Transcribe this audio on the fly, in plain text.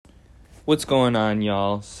What's going on,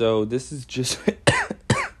 y'all? So this is just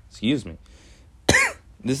excuse me.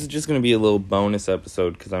 This is just going to be a little bonus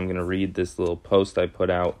episode because I'm going to read this little post I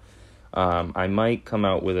put out. I might come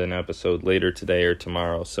out with an episode later today or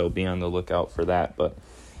tomorrow, so be on the lookout for that. But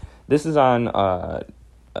this is on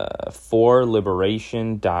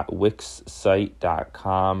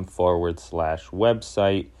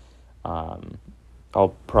forliberation.wixsite.com/website.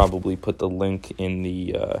 I'll probably put the link in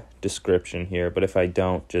the description here, but if I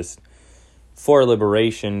don't, just For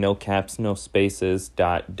Liberation, no caps, no spaces,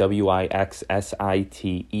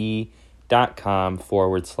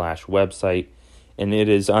 .wixsite.com/website. And it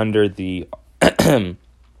is under the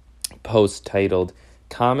post titled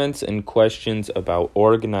Comments and Questions About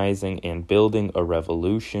Organizing and Building a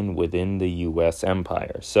Revolution Within the U.S.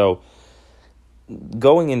 Empire. So,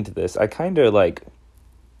 going into this, I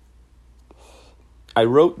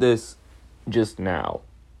wrote this just now.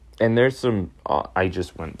 And there's some, I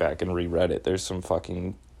just went back and reread it. There's some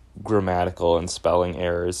fucking grammatical and spelling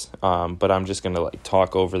errors. But I'm just going to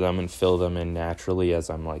talk over them and fill them in naturally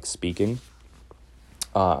as I'm speaking.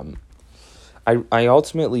 I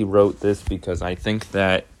ultimately wrote this because I think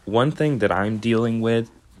that one thing that I'm dealing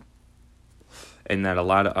with and that a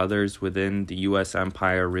lot of others within the U.S.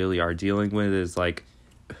 empire really are dealing with is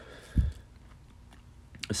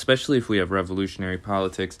especially if we have revolutionary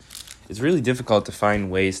politics, it's really difficult to find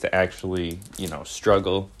ways to actually,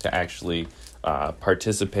 struggle, to actually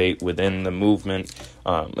participate within the movement,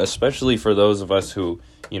 especially for those of us who,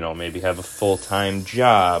 maybe have a full-time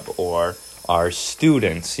job or are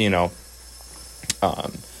students,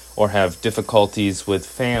 or have difficulties with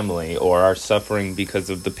family or are suffering because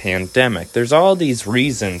of the pandemic. There's all these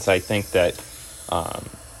reasons, I think, that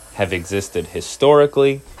have existed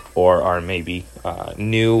historically or are maybe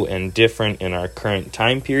new and different in our current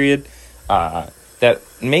time period. That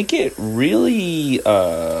make it really,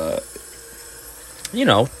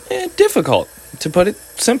 difficult, to put it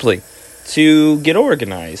simply, to get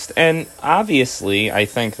organized. And obviously, I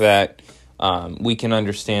think that we can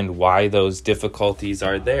understand why those difficulties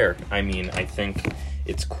are there. I mean, I think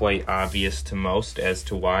it's quite obvious to most as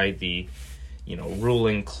to why the,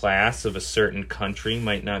 ruling class of a certain country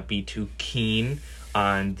might not be too keen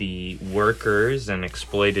on the workers and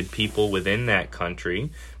exploited people within that country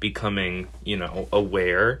becoming,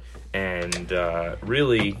 aware and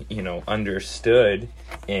really, understood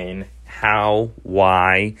in how,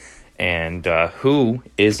 why, and who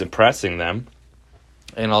is oppressing them,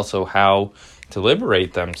 and also how to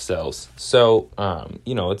liberate themselves. So,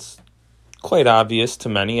 it's quite obvious to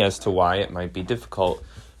many as to why it might be difficult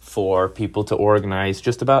for people to organize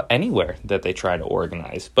just about anywhere that they try to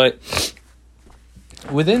organize. But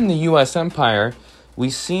within the U.S. empire, we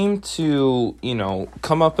seem to,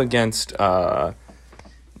 come up against, a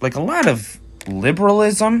lot of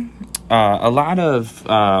liberalism, a lot of,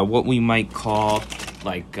 what we might call,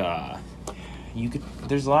 there's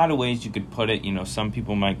a lot of ways you could put it, some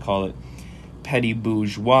people might call it petty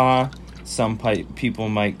bourgeois, some people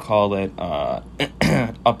might call it,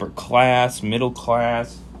 upper class, middle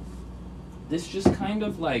class. This just kind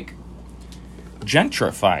of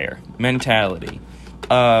gentrifier mentality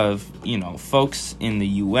of, folks in the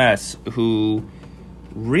U.S. who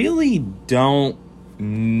really don't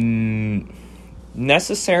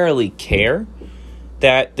necessarily care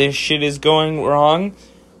that this shit is going wrong,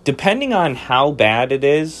 depending on how bad it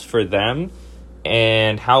is for them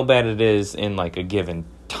and how bad it is in, a given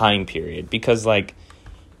time period. Because,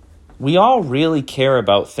 we all really care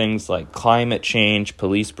about things like climate change,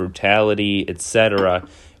 police brutality, etc.,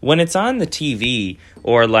 when it's on the TV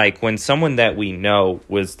or when someone that we know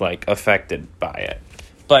was affected by it.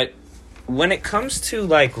 But when it comes to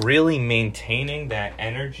really maintaining that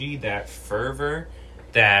energy, that fervor,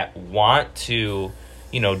 that want to,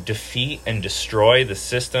 defeat and destroy the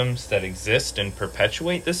systems that exist and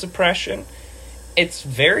perpetuate this oppression, it's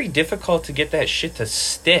very difficult to get that shit to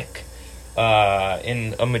stick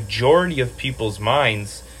in a majority of people's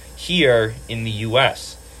minds here in the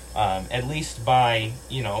U.S. At least by,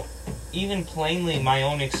 even plainly my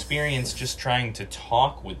own experience just trying to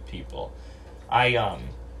talk with people. I,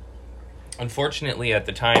 unfortunately at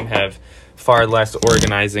the time have far less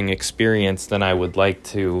organizing experience than I would like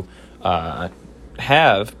to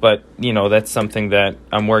have, but, that's something that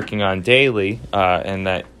I'm working on daily, and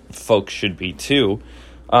that folks should be too.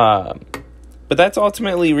 But that's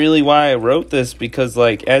ultimately really why I wrote this, because,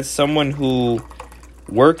 as someone who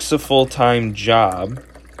works a full-time job...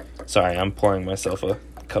 Sorry, I'm pouring myself a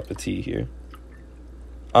cup of tea here.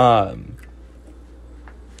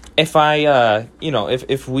 If I,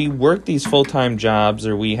 if we work these full-time jobs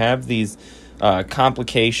or we have these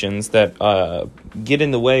complications that get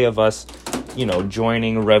in the way of us,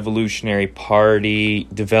 joining a revolutionary party,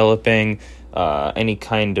 developing any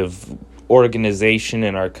kind of organization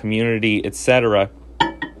in our community, etc.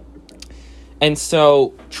 And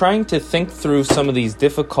so trying to think through some of these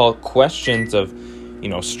difficult questions of,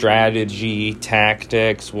 strategy,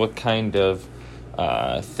 tactics, what kind of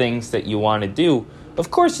things that you want to do. Of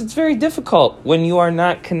course, it's very difficult when you are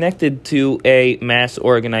not connected to a mass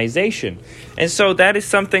organization. And so that is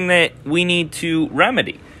something that we need to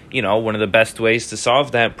remedy. One of the best ways to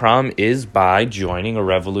solve that problem is by joining a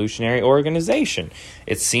revolutionary organization.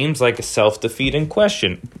 It seems like a self-defeating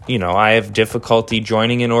question. I have difficulty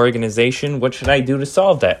joining an organization. What should I do to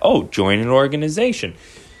solve that? Oh, join an organization.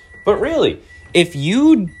 But really,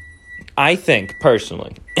 I think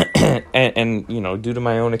personally, and due to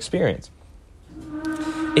my own experience,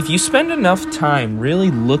 if you spend enough time really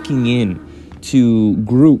looking in to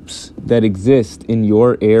groups that exist in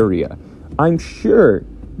your area, I'm sure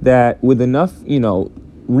that with enough,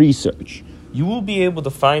 research, you will be able to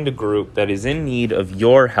find a group that is in need of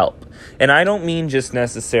your help. And I don't mean just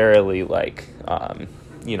necessarily like,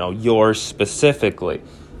 yours specifically,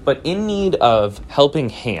 but in need of helping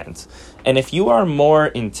hands. And if you are more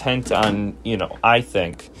intent on, I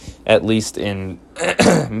think, at least in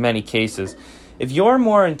many cases, if you're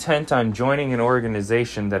more intent on joining an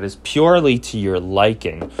organization that is purely to your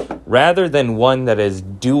liking, rather than one that is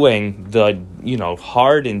doing the,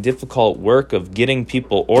 hard and difficult work of getting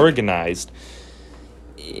people organized,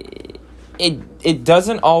 it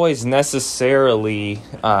doesn't always necessarily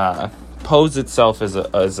pose itself as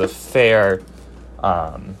a fair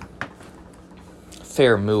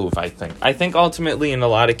move, I think. I think ultimately in a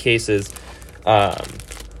lot of cases,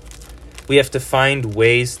 we have to find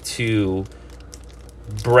ways to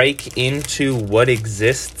break into what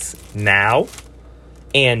exists now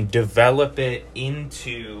and develop it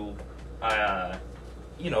into,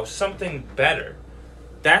 something better.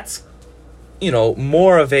 That's,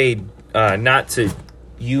 more of a, not to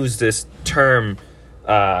use this term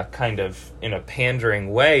kind of in a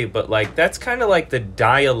pandering way, but like that's kind of like the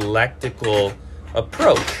dialectical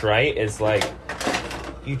approach, right? Is like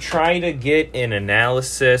you try to get an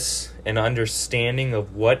analysis, an understanding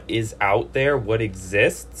of what is out there, what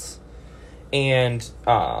exists, and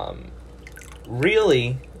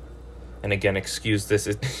really, and again, excuse this,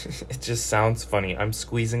 it just sounds funny. I'm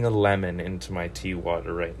squeezing a lemon into my tea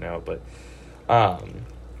water right now, but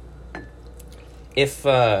if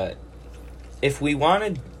we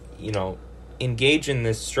want to, engage in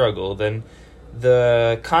this struggle, then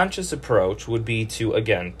the conscious approach would be to,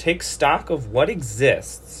 again, take stock of what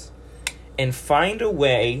exists and find a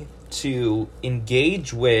way to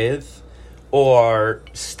engage with or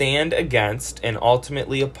stand against and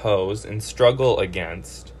ultimately oppose and struggle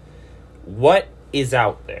against what is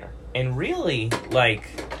out there. And really,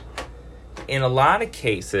 in a lot of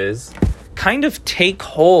cases, kind of take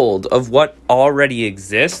hold of what already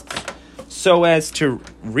exists so as to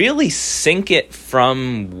really sink it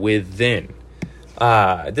from within.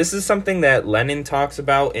 This is something that Lenin talks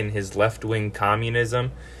about in his left-wing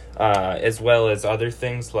communism, as well as other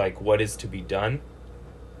things like What Is to Be Done,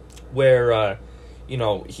 where,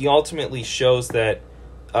 he ultimately shows that,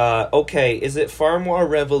 is it far more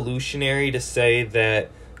revolutionary to say that,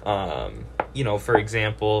 for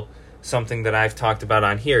example, something that I've talked about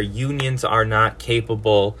on here, unions are not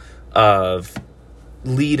capable of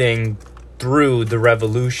leading through the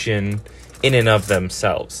revolution in and of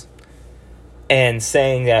themselves. And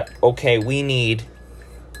saying that, we need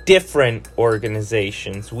different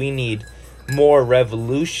organizations. We need more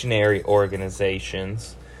revolutionary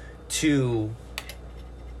organizations to,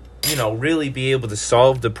 really be able to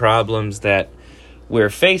solve the problems that we're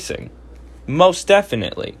facing. Most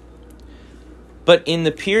definitely. But in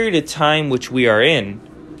the period of time which we are in,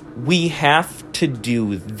 we have to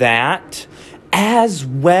do that as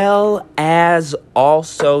well as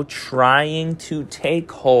also trying to take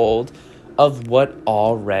hold of what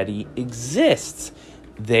already exists,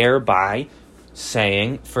 thereby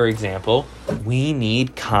saying, for example, we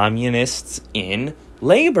need communists in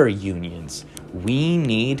labor unions. We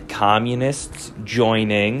need communists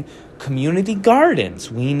joining community gardens.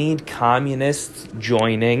 We need communists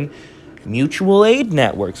joining mutual aid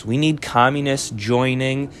networks. We need communists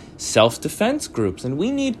joining self-defense groups. And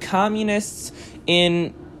we need communists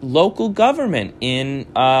in local government, in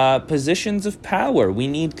positions of power. We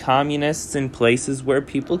need communists in places where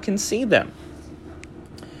people can see them,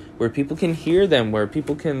 where people can hear them, where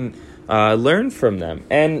people can learn from them.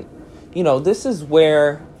 And, this is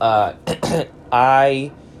where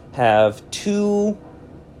I have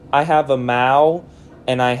a Mao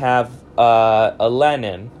and I have a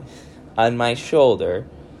Lenin on my shoulder,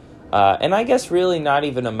 and I guess really not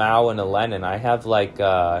even a Mao and a Lenin. I have like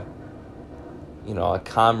a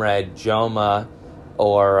Comrade Joma,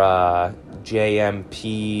 or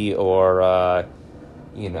JMP, or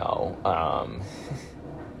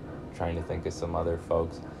trying to think of some other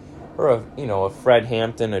folks, or a Fred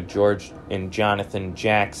Hampton, a George and Jonathan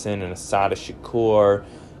Jackson, and a Sada Shakur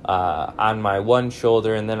on my one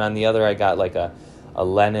shoulder, and then on the other I got like a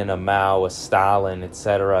Lenin, a Mao, a Stalin,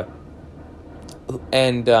 etc.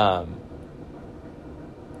 And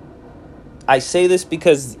I say this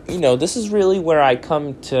because this is really where I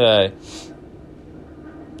come to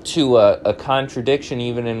a contradiction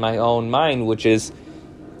even in my own mind, which is,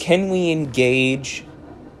 can we engage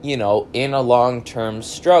in a long-term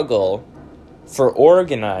struggle for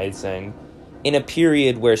organizing in a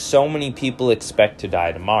period where so many people expect to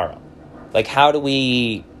die tomorrow? Like, how do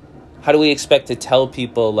we expect to tell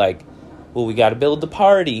people, like, well, we got to build the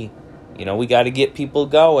party, we got to get people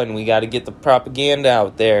going, we got to get the propaganda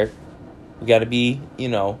out there, we got to be,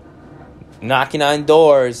 knocking on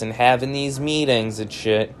doors and having these meetings and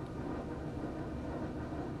shit.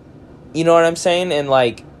 You know what I'm saying? And,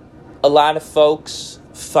 like, a lot of folks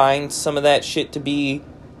find some of that shit to be,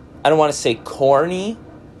 I don't want to say corny,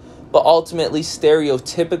 but ultimately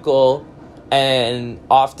stereotypical, and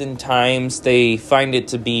oftentimes they find it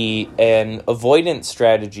to be an avoidance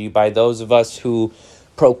strategy by those of us who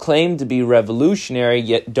proclaim to be revolutionary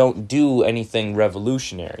yet don't do anything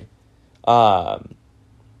revolutionary.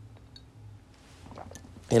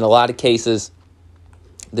 In a lot of cases,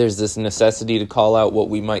 there's this necessity to call out what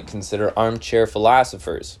we might consider armchair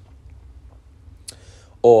philosophers,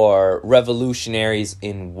 or revolutionaries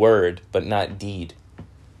in word but not deed.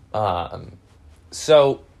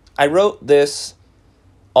 So I wrote this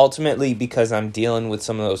ultimately because I'm dealing with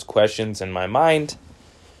some of those questions in my mind.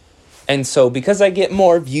 And so because I get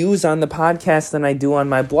more views on the podcast than I do on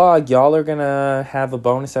my blog, y'all are going to have a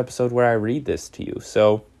bonus episode where I read this to you.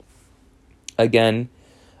 So again,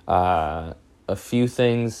 a few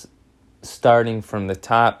things starting from the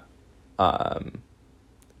top. I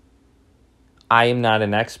am not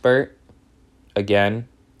an expert. Again,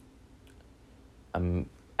 I'm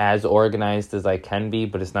as organized as I can be,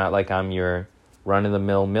 but it's not like I'm your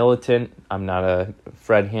run-of-the-mill militant. I'm not a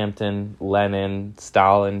Fred Hampton, Lenin,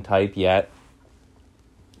 Stalin type yet.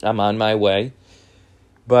 I'm on my way.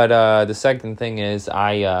 But the second thing is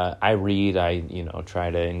I read, I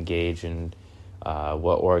try to engage in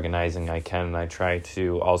what organizing I can, and I try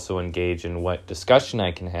to also engage in what discussion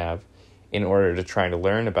I can have in order to try to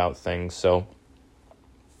learn about things. So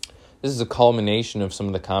this is a culmination of some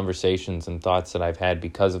of the conversations and thoughts that I've had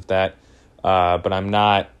because of that. But I'm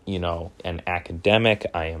not, an academic.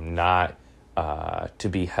 I am not to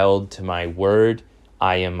be held to my word.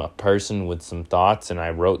 I am a person with some thoughts, and I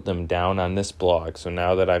wrote them down on this blog. So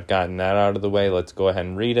now that I've gotten that out of the way, let's go ahead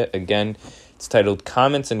and read it. Again, it's titled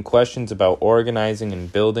Comments and Questions About Organizing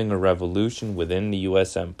and Building a Revolution Within the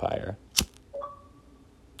U.S. Empire.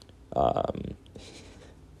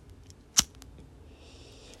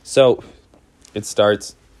 So it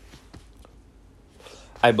starts,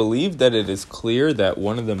 I believe that it is clear that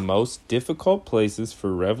one of the most difficult places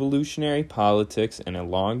for revolutionary politics and a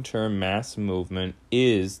long-term mass movement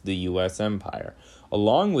is the U.S. empire,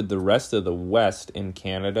 along with the rest of the West in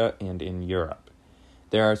Canada and in Europe.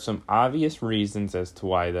 There are some obvious reasons as to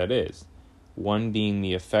why that is. One being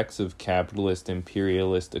the effects of capitalist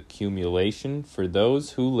imperialist accumulation for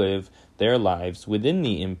those who live their lives within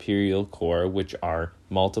the imperial core, which are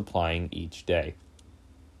multiplying each day.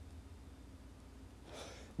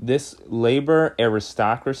 This labor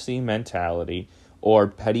aristocracy mentality, or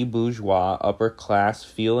petty bourgeois upper class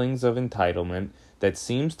feelings of entitlement that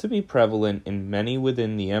seems to be prevalent in many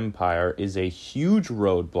within the empire, is a huge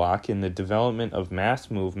roadblock in the development of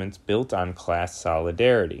mass movements built on class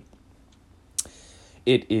solidarity.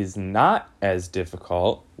 It is not as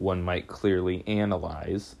difficult, one might clearly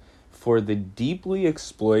analyze, for the deeply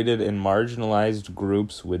exploited and marginalized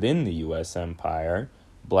groups within the U.S. empire,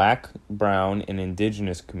 Black, brown, and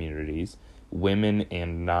indigenous communities, women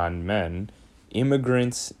and non-men,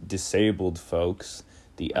 immigrants, disabled folks,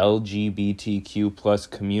 the LGBTQ plus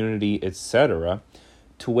community, etc.,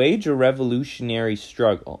 to wage a revolutionary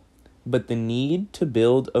struggle. But the need to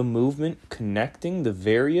build a movement connecting the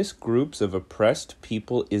various groups of oppressed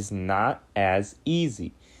people is not as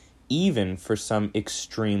easy, even for some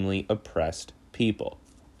extremely oppressed people.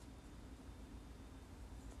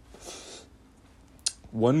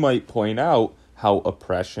 One might point out how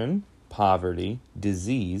oppression, poverty,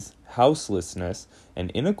 disease, houselessness,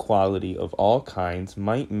 and inequality of all kinds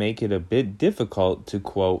might make it a bit difficult to,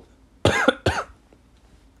 quote,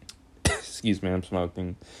 excuse me, I'm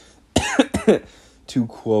smoking, to,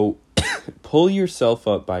 quote, pull yourself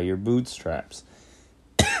up by your bootstraps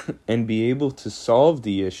and be able to solve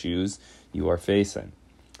the issues you are facing,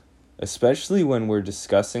 especially when we're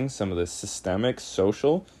discussing some of the systemic,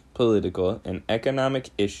 social, political, and economic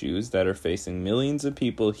issues that are facing millions of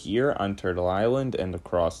people here on Turtle Island and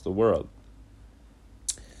across the world.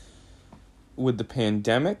 With the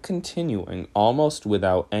pandemic continuing almost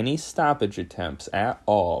without any stoppage attempts at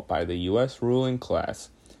all by the U.S. ruling class,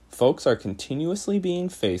 folks are continuously being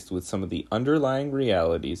faced with some of the underlying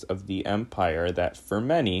realities of the empire that, for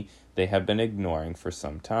many, they have been ignoring for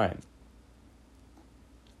some time.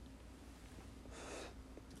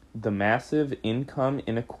 The massive income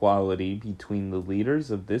inequality between the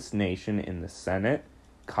leaders of this nation in the Senate,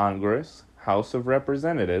 Congress, House of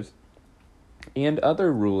Representatives, and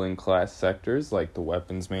other ruling class sectors like the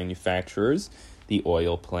weapons manufacturers, the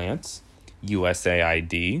oil plants,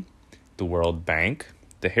 USAID, the World Bank,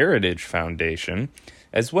 the Heritage Foundation,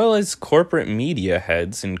 as well as corporate media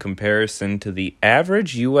heads in comparison to the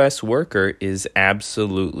average U.S. worker is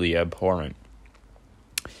absolutely abhorrent.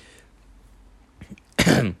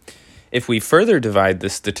 If we further divide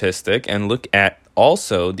this statistic and look at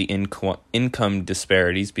also the income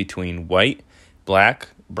disparities between white, black,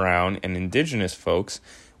 brown, and indigenous folks,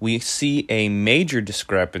 we see a major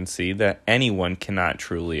discrepancy that anyone cannot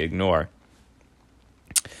truly ignore.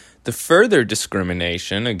 The further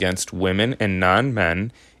discrimination against women and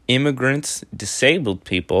non-men, immigrants, disabled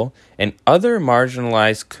people, and other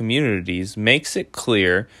marginalized communities makes it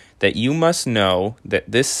clear that you must know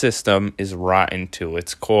that this system is rotten to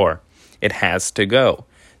its core. It has to go.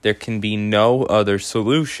 There can be no other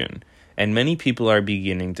solution, and many people are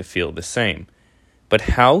beginning to feel the same. But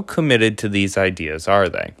how committed to these ideas are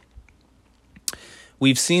they?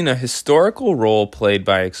 We've seen a historical role played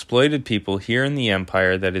by exploited people here in the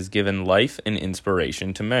empire that has given life and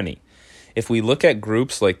inspiration to many. If we look at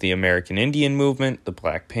groups like the American Indian Movement, the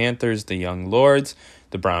Black Panthers, the Young Lords,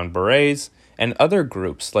 the Brown Berets, and other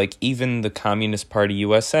groups like even the Communist Party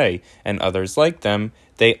USA and others like them,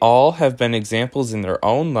 they all have been examples in their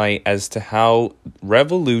own light as to how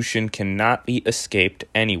revolution cannot be escaped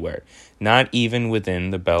anywhere, not even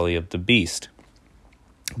within the belly of the beast.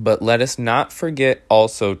 But let us not forget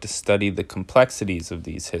also to study the complexities of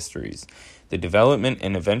these histories, the development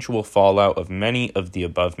and eventual fallout of many of the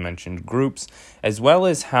above-mentioned groups, as well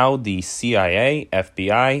as how the CIA,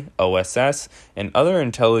 FBI, OSS, and other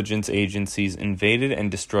intelligence agencies invaded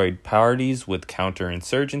and destroyed parties with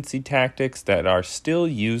counterinsurgency tactics that are still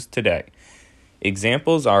used today.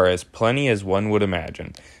 Examples are as plenty as one would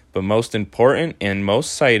imagine, but most important and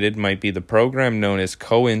most cited might be the program known as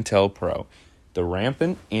COINTELPRO. The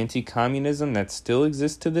rampant anti-communism that still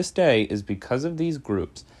exists to this day is because of these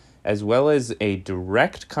groups, as well as a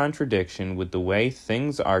direct contradiction with the way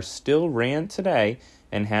things are still ran today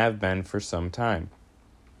and have been for some time.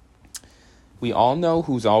 We all know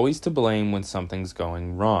who's always to blame when something's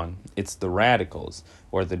going wrong. It's the radicals,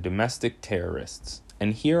 or the domestic terrorists.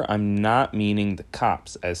 And here I'm not meaning the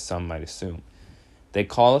cops, as some might assume. They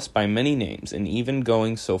call us by many names, and even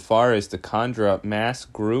going so far as to conjure up mass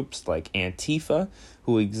groups like Antifa,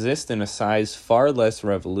 who exist in a size far less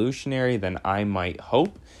revolutionary than I might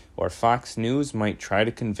hope, or Fox News might try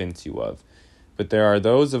to convince you of. But there are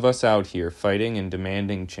those of us out here fighting and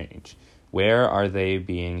demanding change. Where are they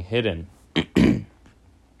being hidden?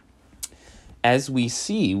 As we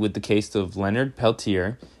see with the case of Leonard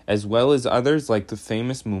Peltier, as well as others like the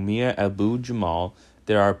famous Mumia Abu-Jamal,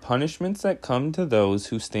 there are punishments that come to those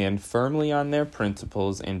who stand firmly on their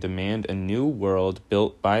principles and demand a new world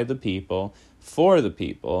built by the people, for the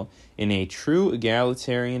people, in a true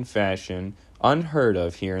egalitarian fashion unheard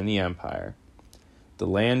of here in the empire. The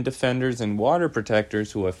land defenders and water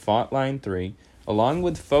protectors who have fought Line 3, along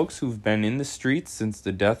with folks who've been in the streets since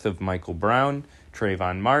the death of Michael Brown,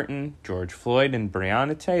 Trayvon Martin, George Floyd, and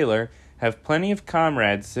Breonna Taylor, have plenty of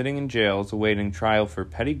comrades sitting in jails awaiting trial for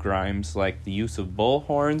petty crimes like the use of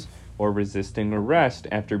bullhorns or resisting arrest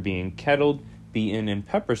after being kettled, beaten, and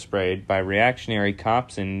pepper sprayed by reactionary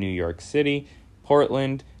cops in New York City,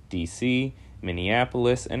 Portland, D.C.,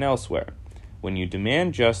 Minneapolis, and elsewhere. When you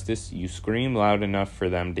demand justice, you scream loud enough for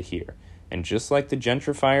them to hear. And just like the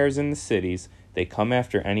gentrifiers in the cities, they come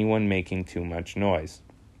after anyone making too much noise.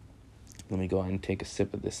 Let me go ahead and take a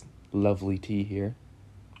sip of this lovely tea here.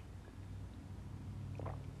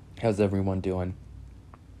 How's everyone doing?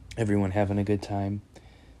 Everyone having a good time?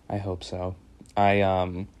 I hope so. I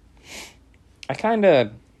don't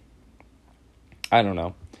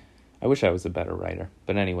know. I wish I was a better writer.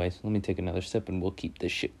 But anyways, let me take another sip and we'll keep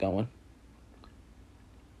this shit going.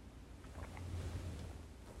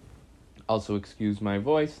 Also, excuse my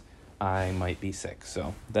voice. I might be sick,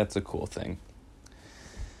 so that's a cool thing.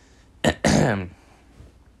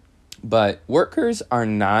 But workers are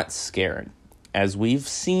not scared. As we've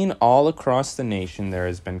seen all across the nation, there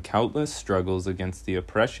has been countless struggles against the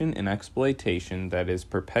oppression and exploitation that is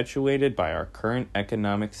perpetuated by our current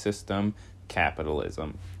economic system,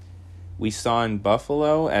 capitalism. We saw in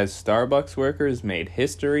Buffalo as Starbucks workers made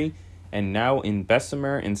history, and now in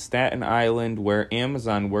Bessemer and Staten Island, where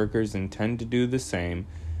Amazon workers intend to do the same,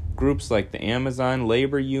 groups like the Amazon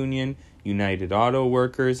Labor Union, United Auto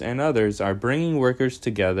Workers, and others are bringing workers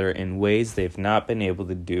together in ways they've not been able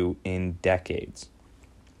to do in decades.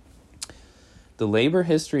 The labor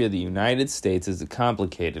history of the United States is a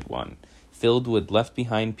complicated one, filled with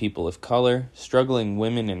left-behind people of color, struggling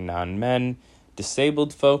women and non-men,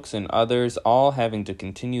 disabled folks, and others, all having to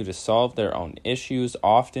continue to solve their own issues,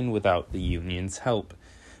 often without the union's help.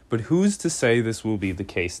 But who's to say this will be the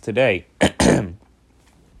case today?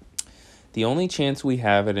 The only chance we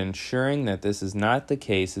have at ensuring that this is not the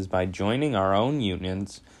case is by joining our own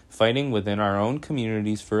unions, fighting within our own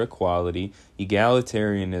communities for equality,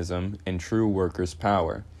 egalitarianism, and true workers'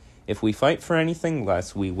 power. If we fight for anything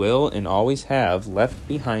less, we will and always have left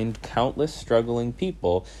behind countless struggling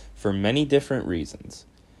people for many different reasons.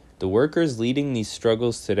 The workers leading these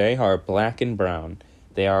struggles today are black and brown.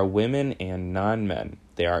 They are women and non-men.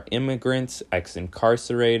 They are immigrants,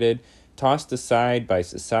 ex-incarcerated, tossed aside by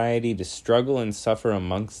society to struggle and suffer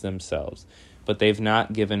amongst themselves. But they've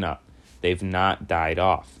not given up. They've not died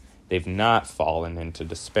off. They've not fallen into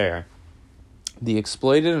despair. The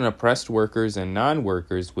exploited and oppressed workers and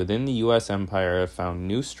non-workers within the U.S. empire have found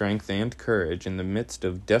new strength and courage in the midst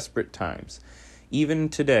of desperate times. Even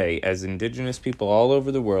today, as indigenous people all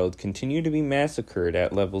over the world continue to be massacred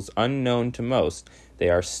at levels unknown to most, they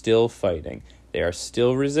are still fighting. They are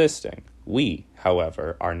still resisting. We,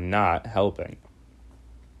 however, are not helping.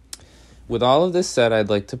 With all of this said, I'd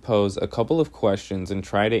like to pose a couple of questions and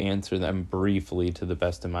try to answer them briefly to the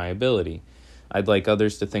best of my ability. I'd like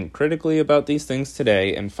others to think critically about these things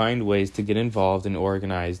today and find ways to get involved and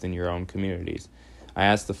organized in your own communities. I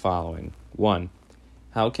ask the following. 1.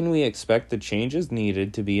 How can we expect the changes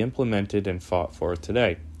needed to be implemented and fought for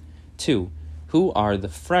today? 2. Who are the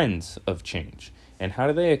friends of change, and how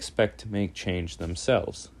do they expect to make change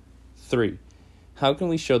themselves? 3. How can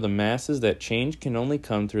we show the masses that change can only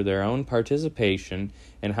come through their own participation,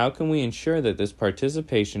 and how can we ensure that this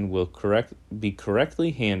participation will be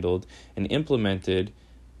correctly handled and implemented?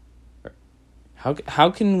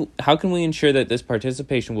 How can we ensure that this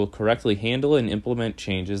participation will correctly handle and implement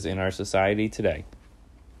changes in our society today?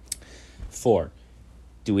 4.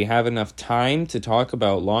 Do we have enough time to talk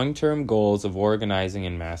about long-term goals of organizing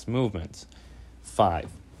in mass movements? 5.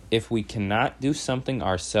 If we cannot do something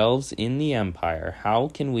ourselves in the empire, how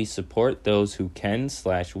can we support those who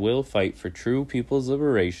can/will fight for true people's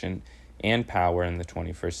liberation and power in the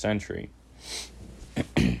 21st century?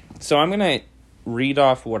 So I'm going to read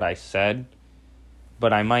off what I said,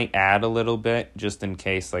 but I might add a little bit just in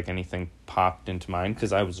case like anything popped into mind,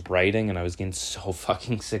 because I was writing and I was getting so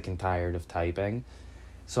fucking sick and tired of typing.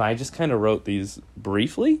 So I just kind of wrote these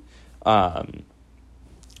briefly.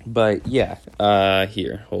 But yeah,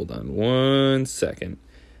 here, hold on 1 second.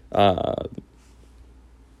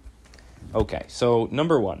 Okay, so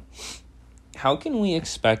number 1. How can we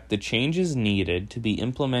expect the changes needed to be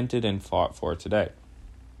implemented and fought for today?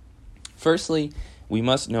 Firstly, we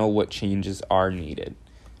must know what changes are needed.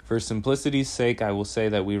 For simplicity's sake, I will say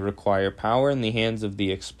that we require power in the hands of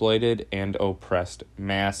the exploited and oppressed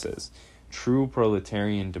masses, true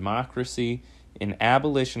proletarian democracy, an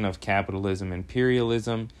abolition of capitalism,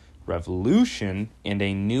 imperialism, revolution, and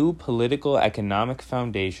a new political economic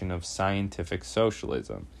foundation of scientific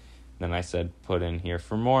socialism. Then I said put in here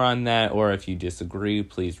for more on that, or if you disagree,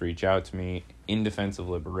 please reach out to me,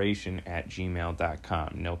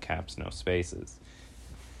 indefensivelliberation@gmail.com. No caps, no spaces.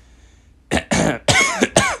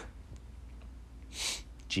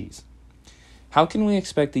 Jeez. How can we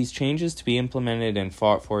expect these changes to be implemented and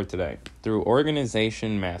fought for today? Through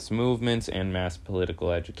organization, mass movements, and mass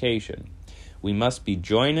political education. We must be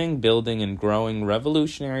joining, building, and growing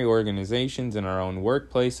revolutionary organizations in our own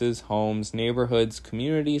workplaces, homes, neighborhoods,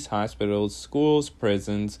 communities, hospitals, schools,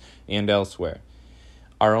 prisons, and elsewhere.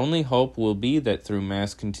 Our only hope will be that through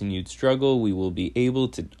mass continued struggle, we will be able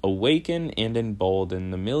to awaken and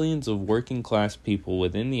embolden the millions of working class people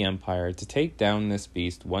within the empire to take down this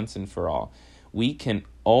beast once and for all. We can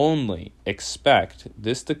only expect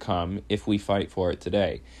this to come if we fight for it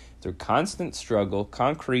today. Through constant struggle,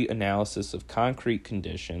 concrete analysis of concrete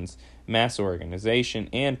conditions, mass organization,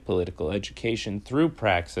 and political education through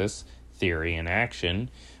praxis, theory, and action,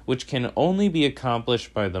 which can only be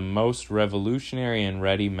accomplished by the most revolutionary and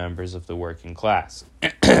ready members of the working class.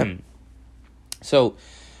 So,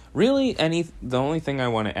 really, the only thing I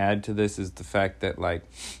want to add to this is the fact that, like,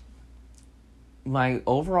 my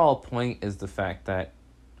overall point is the fact that,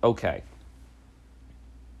 okay,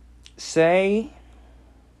 say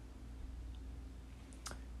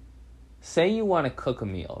you want to cook a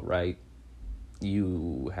meal, right?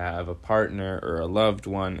 You have a partner or a loved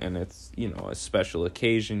one, and it's, a special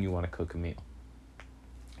occasion, you want to cook a meal.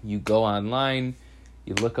 You go online,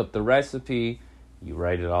 you look up the recipe, you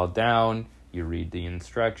write it all down, you read the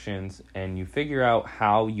instructions, and you figure out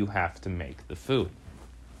how you have to make the food.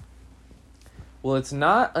 Well, it's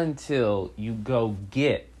not until you go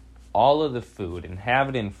get all of the food and have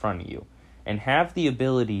it in front of you and have the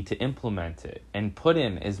ability to implement it and put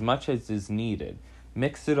in as much as is needed,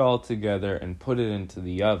 mix it all together and put it into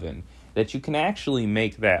the oven, that you can actually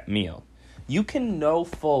make that meal. You can know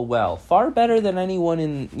full well, far better than anyone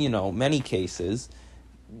in, many cases,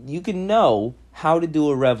 you can know how to do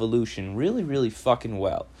a revolution really, really fucking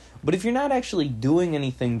well. But if you're not actually doing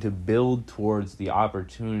anything to build towards the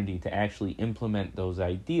opportunity to actually implement those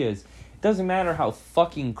ideas, it doesn't matter how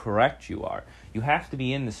fucking correct you are. You have to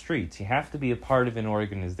be in the streets. You have to be a part of an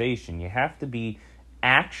organization. You have to be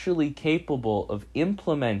actually capable of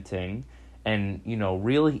implementing and,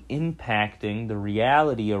 really impacting the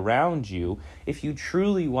reality around you if you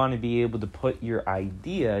truly want to be able to put your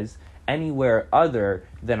ideas anywhere other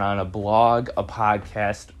than on a blog, a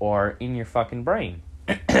podcast, or in your fucking brain.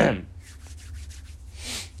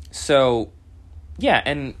 So, yeah,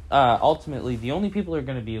 and ultimately, the only people who are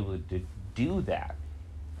going to be able to do that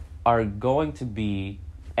are going to be,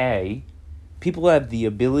 people who have the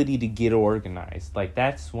ability to get organized. Like,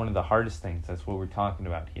 that's one of the hardest things. That's what we're talking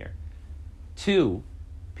about here. 2,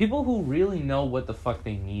 people who really know what the fuck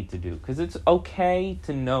they need to do. Because it's okay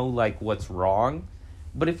to know, like, what's wrong.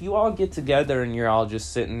 But if you all get together and you're all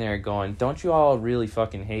just sitting there going, don't you all really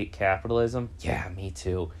fucking hate capitalism? Yeah, me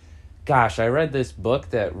too. Gosh, I read this book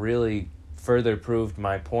that really further proved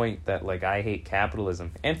my point that, like, I hate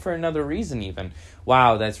capitalism. And for another reason even.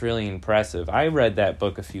 Wow, that's really impressive. I read that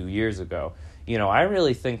book a few years ago. I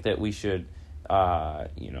really think that we should,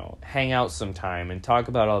 hang out sometime and talk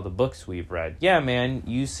about all the books we've read. Yeah, man,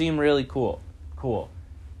 you seem really cool. Cool.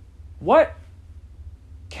 What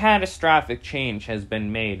catastrophic change has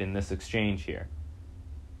been made in this exchange here?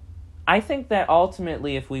 I think that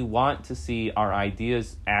ultimately, if we want to see our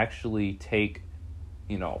ideas actually take,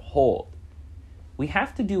 hold, we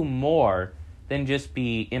have to do more than just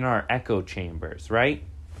be in our echo chambers, right?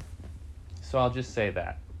 So I'll just say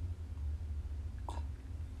that.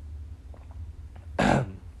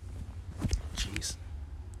 Jeez.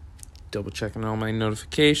 Double checking all my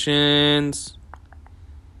notifications.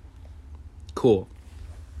 Cool.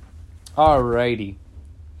 Alrighty.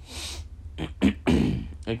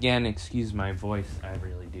 Again, excuse my voice. I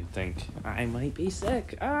really do think I might be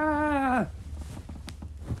sick. And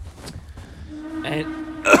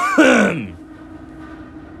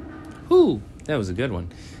whew, that was a good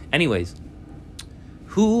one. Anyways,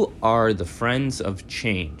 who are the friends of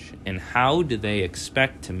change, and how do they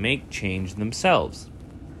expect to make change themselves?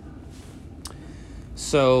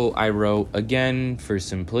 So I wrote, again, for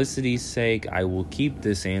simplicity's sake, I will keep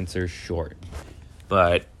this answer short.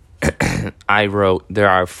 But I wrote, there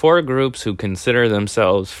are 4 groups who consider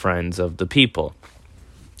themselves friends of the people.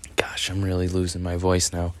 Gosh, I'm really losing my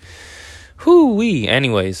voice now. Hoo-wee.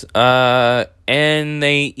 Anyways, and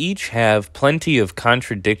they each have plenty of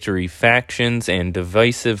contradictory factions and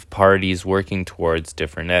divisive parties working towards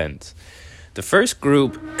different ends. The first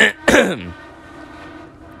group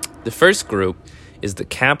is the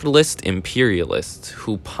capitalist imperialists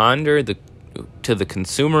who pander to the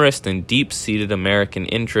consumerist and deep-seated American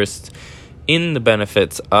interests in the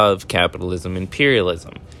benefits of capitalism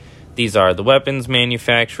imperialism. These are the weapons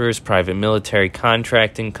manufacturers, private military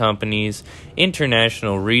contracting companies,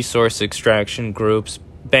 international resource extraction groups,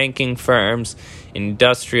 banking firms,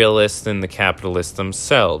 industrialists, and the capitalists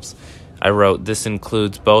themselves. I wrote, this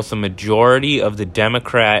includes both a majority of the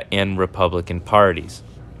Democrat and Republican parties.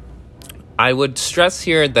 I would stress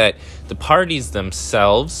here that the parties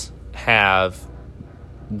themselves have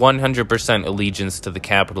 100% allegiance to the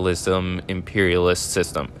capitalism imperialist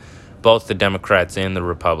system, both the Democrats and the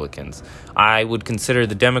Republicans. I would consider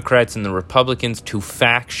the Democrats and the Republicans 2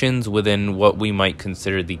 factions within what we might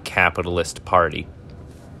consider the capitalist party.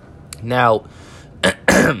 Now,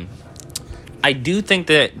 I do think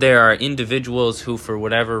that there are individuals who, for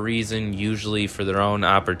whatever reason, usually for their own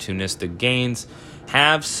opportunistic gains,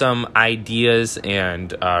 have some ideas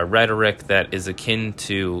and rhetoric that is akin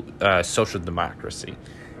to social democracy.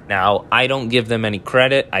 Now, I don't give them any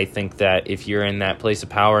credit. I think that if you're in that place of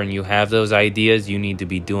power and you have those ideas, you need to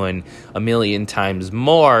be doing a million times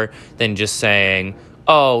more than just saying,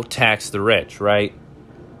 oh, tax the rich, right?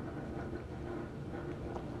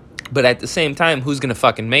 But at the same time, who's going to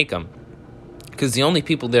fucking make them? Because the only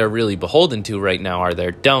people they're really beholden to right now are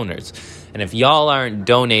their donors. And if y'all aren't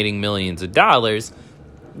donating millions of dollars,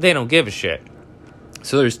 they don't give a shit.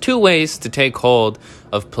 So there's two ways to take hold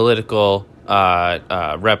of political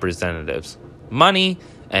representatives: money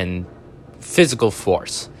and physical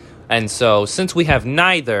force. And so since we have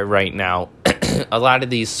neither right now, a lot of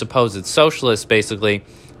these supposed socialists basically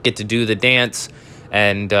get to do the dance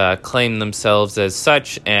and claim themselves as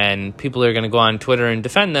such, and people are going to go on Twitter and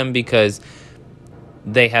defend them because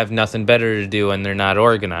they have nothing better to do and they're not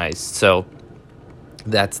organized. So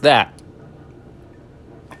that's that.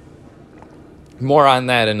 More on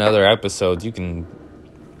that in other episodes. You can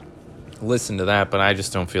listen to that, but I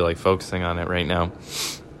just don't feel like focusing on it right now.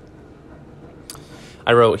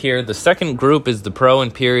 I wrote here, the second group is the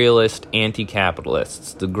pro-imperialist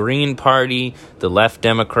anti-capitalists, the Green Party, the left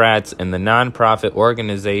Democrats, and the non-profit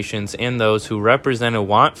organizations, and those who represent a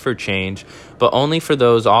want for change, but only for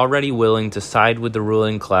those already willing to side with the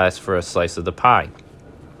ruling class for a slice of the pie.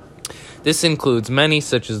 This includes many,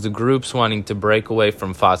 such as the groups wanting to break away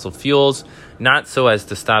from fossil fuels, not so as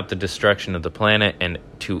to stop the destruction of the planet and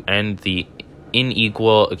to end the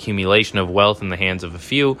unequal accumulation of wealth in the hands of a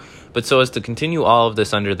few, but so as to continue all of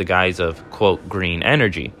this under the guise of, quote, green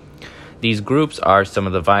energy. These groups are some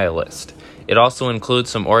of the vilest. It also includes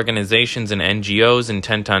some organizations and NGOs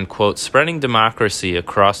intent on, quote, spreading democracy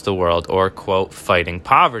across the world or, quote, fighting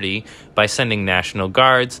poverty by sending National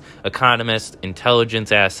Guards, economists,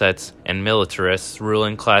 intelligence assets, and militarists,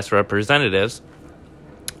 ruling class representatives,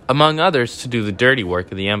 among others, to do the dirty work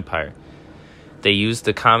of the empire. They use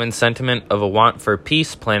the common sentiment of a want for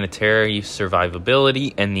peace, planetary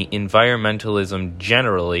survivability, and the environmentalism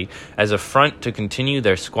generally as a front to continue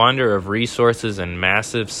their squander of resources and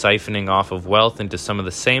massive siphoning off of wealth into some of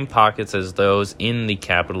the same pockets as those in the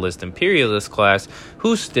capitalist imperialist class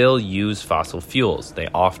who still use fossil fuels. They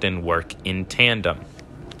often work in tandem.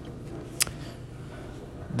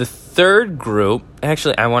 The third group,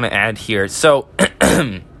 actually I want to add here, so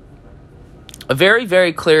a very,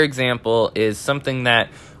 very clear example is something that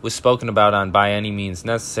was spoken about on By Any Means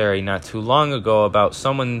Necessary not too long ago about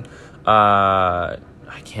someone, I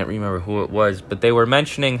can't remember who it was, but they were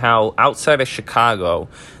mentioning how outside of Chicago,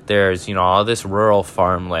 there's, all this rural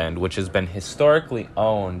farmland, which has been historically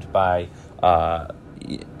owned by, I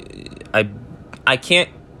can't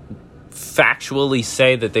factually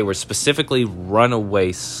say that they were specifically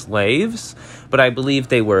runaway slaves, but I believe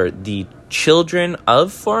they were the children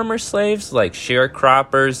of former slaves, like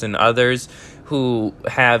sharecroppers and others who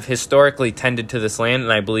have historically tended to this land,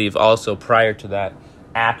 and I believe also prior to that,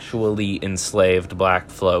 actually enslaved black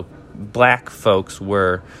folks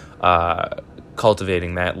were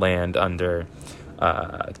cultivating that land under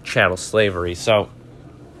chattel slavery. So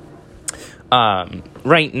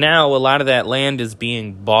right now, a lot of that land is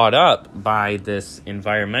being bought up by this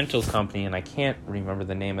environmental company, and I can't remember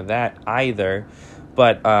the name of that either.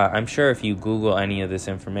 But I'm sure if you Google any of this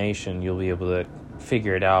information, you'll be able to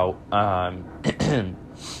figure it out.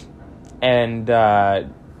 And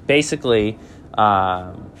basically,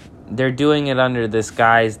 they're doing it under this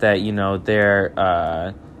guise that,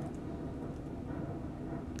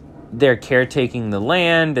 they're caretaking the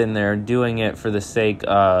land, and they're doing it for the sake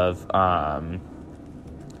of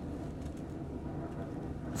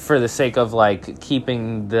like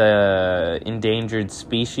keeping the endangered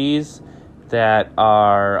species that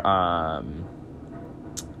are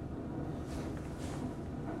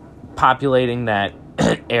populating that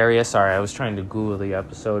area. Sorry, I was trying to Google the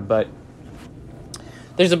episode, but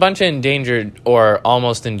there's a bunch of endangered or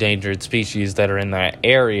almost endangered species that are in that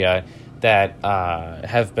area that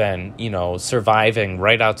have been, surviving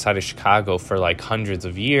right outside of Chicago for like hundreds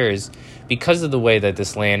of years because of the way that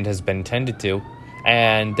this land has been tended to.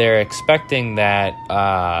 And they're expecting that,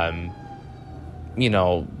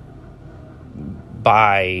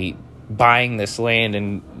 by buying this land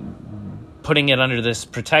and putting it under this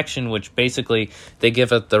protection, which basically they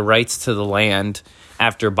give up the rights to the land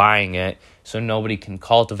after buying it, so nobody can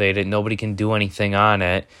cultivate it, nobody can do anything on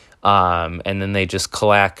it, and then they just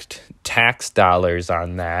collect tax dollars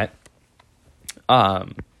on that.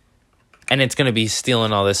 And it's going to be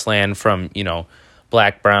stealing all this land from,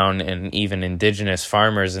 black, brown, and even indigenous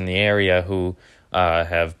farmers in the area who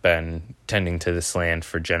have been tending to this land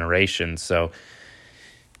for generations. So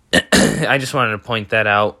I just wanted to point that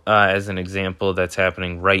out as an example that's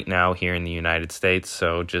happening right now here in the United States.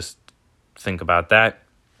 So just think about that.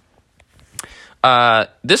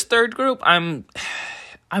 This third group, I'm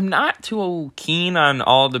not too keen on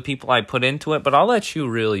all the people I put into it, but I'll let you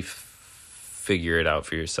really figure it out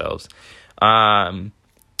for yourselves.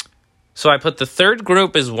 So I put the third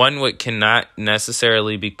group as one what cannot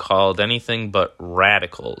necessarily be called anything but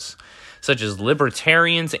radicals, such as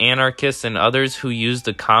libertarians, anarchists, and others who use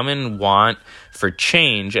the common want for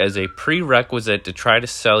change as a prerequisite to try to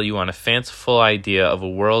sell you on a fanciful idea of a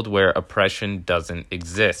world where oppression doesn't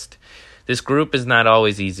exist. This group is not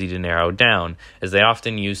always easy to narrow down, as they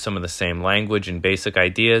often use some of the same language and basic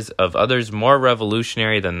ideas of others more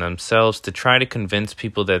revolutionary than themselves to try to convince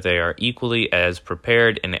people that they are equally as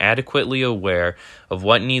prepared and adequately aware of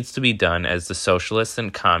what needs to be done as the socialists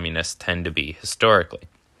and communists tend to be historically.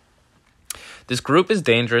 This group is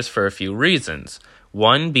dangerous for a few reasons.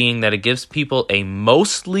 One being that it gives people a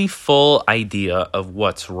mostly full idea of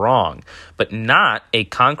what's wrong, but not a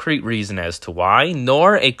concrete reason as to why,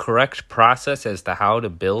 nor a correct process as to how to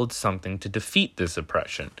build something to defeat this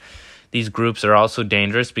oppression. These groups are also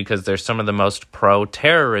dangerous because they're some of the most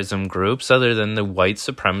pro-terrorism groups other than the white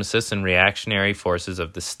supremacist and reactionary forces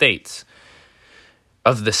of the state.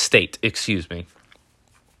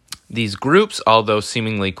 These groups, although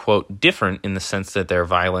seemingly, quote, different in the sense that their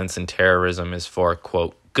violence and terrorism is for,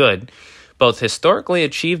 quote, good, both historically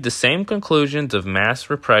achieved the same conclusions of mass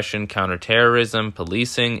repression, counterterrorism,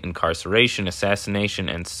 policing, incarceration, assassination,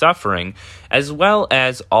 and suffering, as well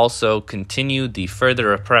as also continued the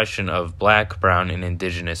further oppression of black, brown, and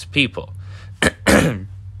indigenous people.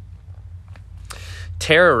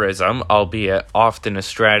 Terrorism, albeit often a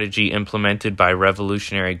strategy implemented by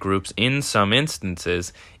revolutionary groups in some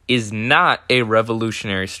instances, is not a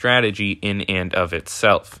revolutionary strategy in and of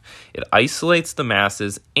itself. It isolates the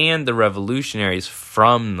masses and the revolutionaries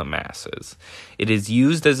from the masses. It is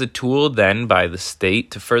used as a tool then by the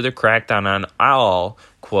state to further crack down on all,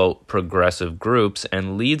 quote, progressive groups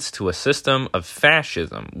and leads to a system of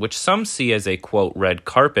fascism, which some see as a, quote, red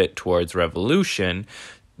carpet towards revolution,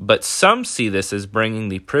 but some see this as bringing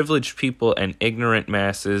the privileged people and ignorant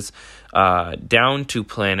masses down to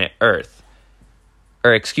planet Earth.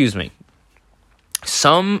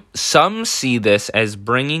 Some see this as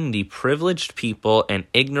bringing the privileged people and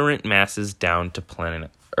ignorant masses down to planet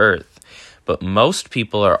Earth. But most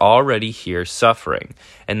people are already here suffering,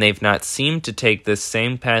 and they've not seemed to take this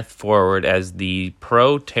same path forward as the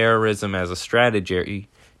pro-terrorism as a strategy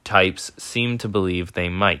types seem to believe they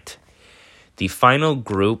might. The final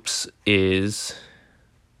group is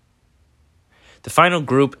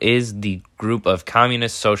the group of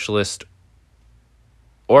communist, socialist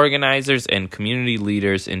organizers and community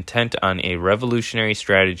leaders intent on a revolutionary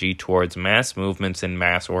strategy towards mass movements and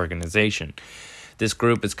mass organization. This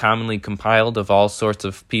group is commonly compiled of all sorts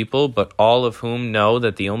of people, but all of whom know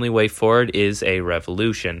that the only way forward is a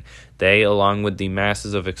revolution. They, along with the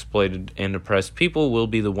masses of exploited and oppressed people, will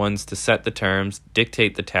be the ones to set the terms,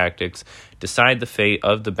 dictate the tactics, decide the fate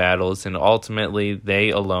of the battles, and ultimately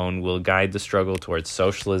they alone will guide the struggle towards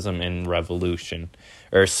socialism and liberation.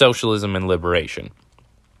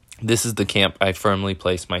 This is the camp I firmly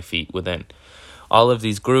place my feet within. All of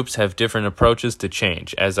these groups have different approaches to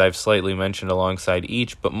change, as I've slightly mentioned alongside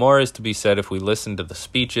each, but more is to be said if we listen to the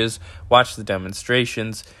speeches, watch the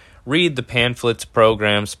demonstrations, read the pamphlets,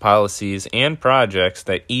 programs, policies, and projects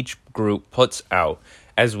that each group puts out,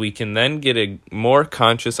 as we can then get a more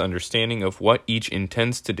conscious understanding of what each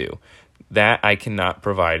intends to do. That I cannot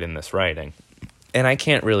provide in this writing. And I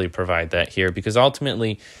can't really provide that here, because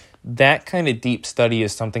ultimately that kind of deep study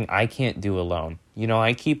is something I can't do alone. You know,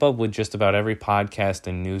 I keep up with just about every podcast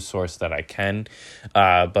and news source that I can,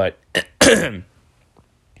 but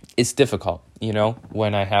it's difficult, you know,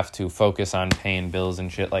 when I have to focus on paying bills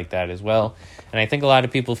and shit like that as well. And I think a lot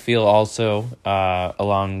of people feel also,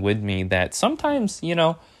 along with me, that sometimes, you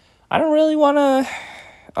know, I don't really want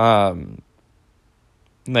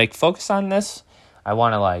to, focus on this. I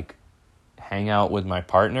want to, hang out with my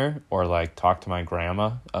partner or talk to my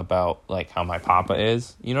grandma about how my papa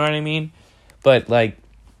is, you know what I mean? But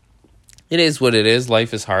it is what it is.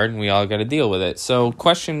 Life is hard and we all got to deal with it. So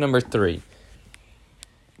question number 3,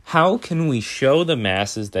 how can we show the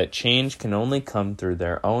masses that change can only come through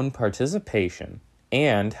their own participation?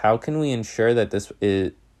 And how can we ensure that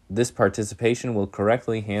this participation will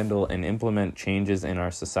correctly handle and implement changes in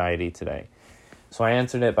our society today? So I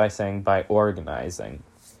answered it by saying by organizing.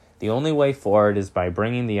 The only way forward is by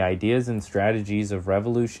bringing the ideas and strategies of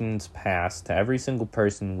revolutions past to every single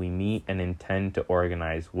person we meet and intend to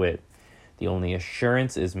organize with. The only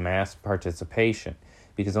assurance is mass participation,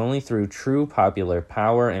 because only through true popular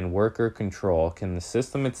power and worker control can the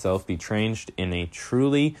system itself be changed in a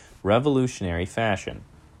truly revolutionary fashion.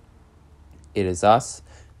 It is us,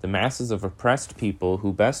 the masses of oppressed people,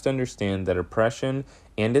 who best understand that oppression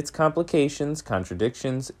and its complications,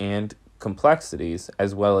 contradictions, and complexities,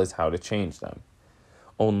 as well as how to change them.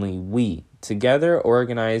 Only we, together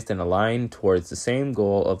organized and aligned towards the same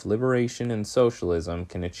goal of liberation and socialism,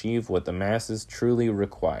 can achieve what the masses truly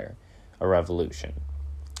require, a revolution.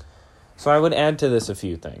 So I would add to this a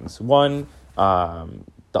few things. One, the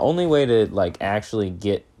only way to actually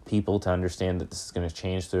get people to understand that this is going to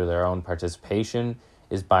change through their own participation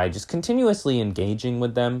is by just continuously engaging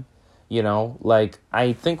with them.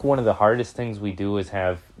 I think one of the hardest things we do is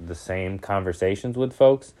have the same conversations with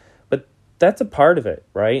folks, but that's a part of it,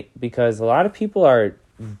 right? Because a lot of people are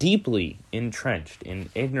deeply entrenched in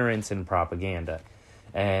ignorance and propaganda,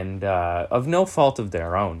 and of no fault of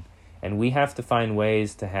their own. And we have to find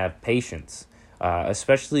ways to have patience,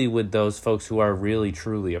 especially with those folks who are really,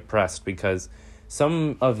 truly oppressed, because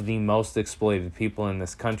some of the most exploited people in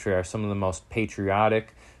this country are some of the most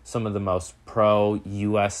patriotic, some of the most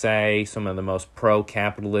pro-USA, some of the most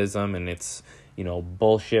pro-capitalism, and it's,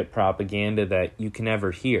 bullshit propaganda that you can ever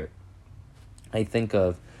hear. I think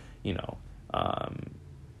of,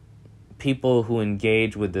 people who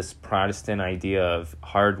engage with this Protestant idea of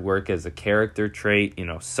hard work as a character trait,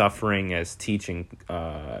 suffering as teaching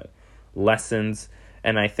lessons.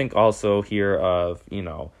 And I think also here of,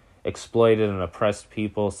 exploited and oppressed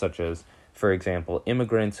people such as, for example,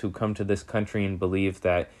 immigrants who come to this country and believe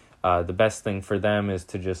that the best thing for them is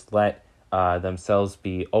to just let themselves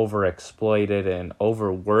be overexploited and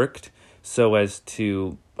overworked so as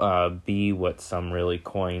to be what some really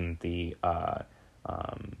coined the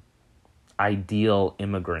ideal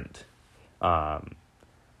immigrant. I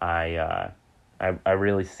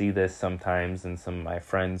really see this sometimes in some of my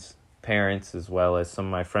friends' parents as well as some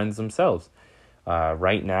of my friends themselves.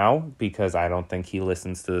 Right now, because I don't think he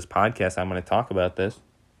listens to this podcast, I'm going to talk about this.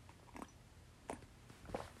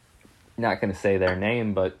 Not going to say their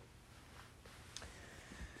name, but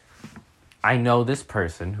I know this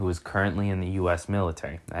person who is currently in the U.S.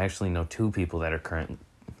 military. I actually know a few people that are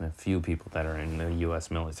in the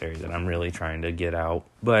U.S. military that I'm really trying to get out.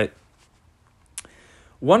 But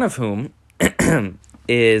one of whom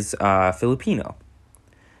is Filipino.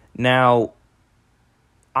 Now,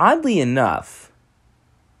 oddly enough,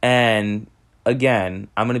 and again,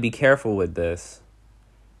 I'm going to be careful with this,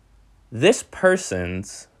 this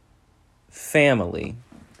person's family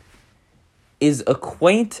is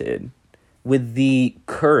acquainted with the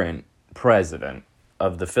current president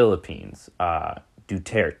of the Philippines,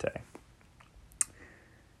 Duterte.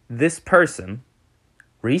 This person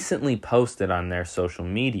recently posted on their social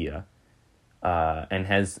media, and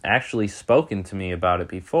has actually spoken to me about it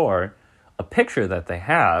before, a picture that they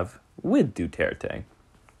have with Duterte.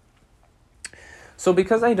 So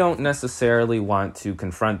because I don't necessarily want to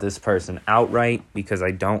confront this person outright, because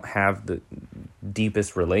I don't have the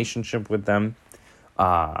deepest relationship with them,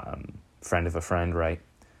 friend of a friend, right?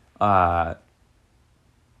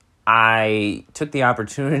 I took the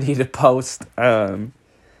opportunity to post Comrade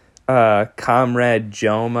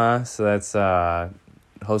Joma, so that's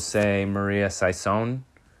Jose Maria Sison,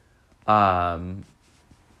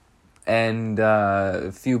 and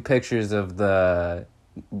a few pictures of the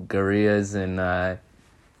guerrillas in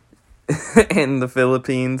in the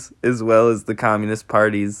Philippines, as well as the Communist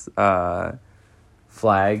Party's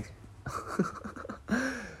flag.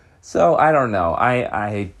 So I don't know.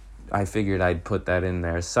 I figured I'd put that in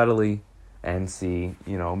there subtly and see,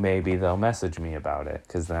 maybe they'll message me about it,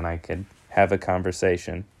 because then I could have a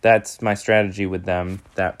conversation. That's my strategy with them,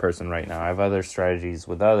 that person right now. I have other strategies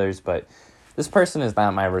with others, but this person is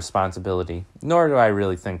not my responsibility, nor do I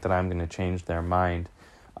really think that I'm going to change their mind,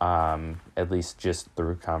 at least just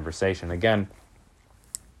through conversation. Again,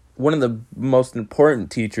 one of the most important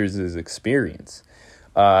teachers is experience.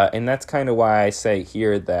 And that's kind of why I say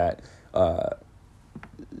here that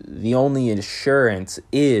the only assurance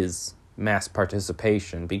is mass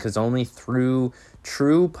participation, because only through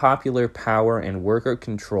true popular power and worker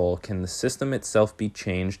control can the system itself be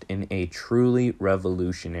changed in a truly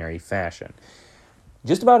revolutionary fashion.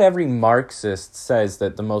 Just about every Marxist says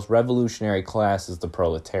that the most revolutionary class is the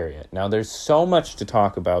proletariat. Now, there's so much to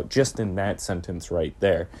talk about just in that sentence right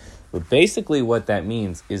there. But basically what that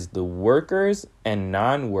means is the workers and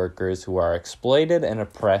non-workers who are exploited and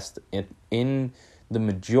oppressed in the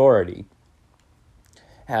majority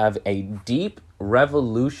have a deep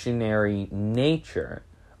revolutionary nature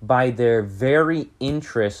by their very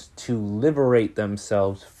interest to liberate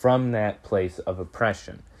themselves from that place of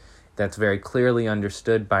oppression. That's very clearly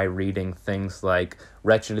understood by reading things like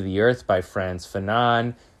Wretched of the Earth by Frantz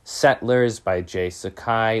Fanon, Settlers by Jay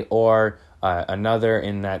Sakai, or Another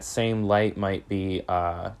in that same light might be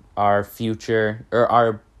Our Future,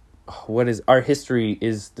 or Our History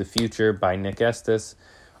is the Future by Nick Estes.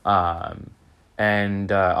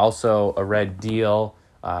 And also A Red Deal,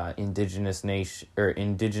 Indigenous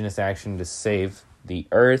Action to Save the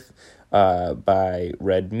Earth by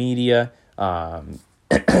Red Media.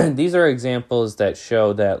 These are examples that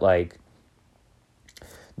show that, like,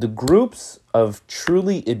 the groups of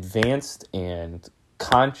truly advanced and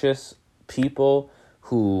conscious people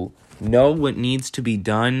who know what needs to be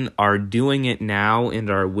done, are doing it now, and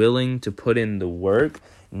are willing to put in the work,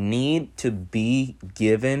 need to be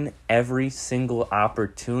given every single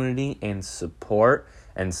opportunity and support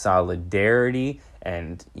and solidarity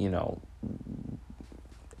and,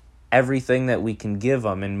 everything that we can give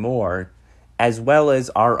them and more, as well as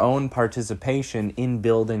our own participation in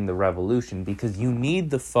building the revolution, because you need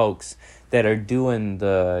the folks that are doing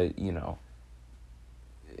the,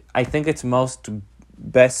 I think it's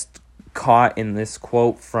best caught in this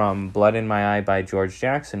quote from Blood in My Eye by George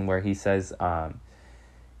Jackson, where he says,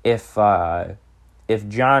 if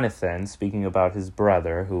Jonathan, speaking about his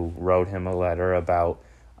brother who wrote him a letter about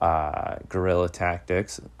guerrilla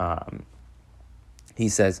tactics, he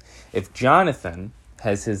says, if Jonathan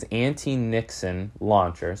has his anti-Nixon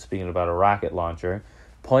launcher, speaking about a rocket launcher,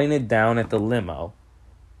 pointed down at the limo,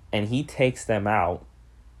 and he takes them out,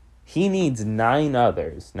 he needs 9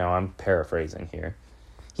 others, now I'm paraphrasing here,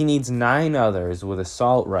 he needs 9 others with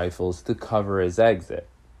assault rifles to cover his exit.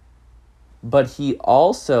 But he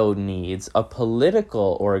also needs a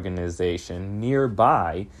political organization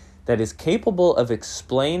nearby that is capable of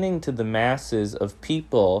explaining to the masses of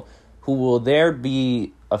people who will there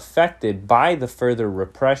be affected by the further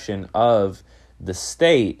repression of the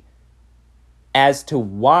state as to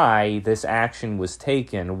why this action was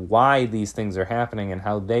taken, why these things are happening, and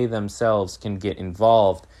how they themselves can get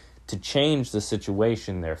involved to change the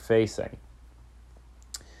situation they're facing.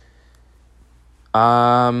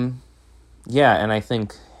 Yeah, and I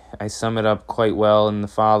think I sum it up quite well in the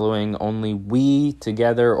following: only we,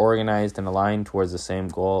 together, organized and aligned towards the same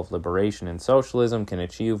goal of liberation and socialism, can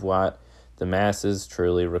achieve what the masses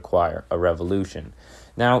truly require, a revolution.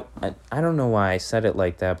 Now, I don't know why I said it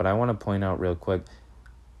like that, but I want to point out real quick,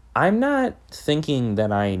 I'm not thinking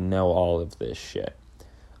that I know all of this shit.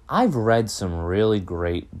 I've read some really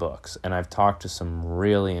great books, and I've talked to some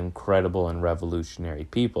really incredible and revolutionary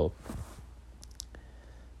people.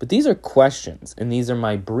 But these are questions, and these are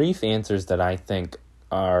my brief answers that I think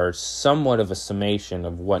are somewhat of a summation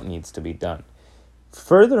of what needs to be done.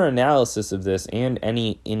 Further analysis of this and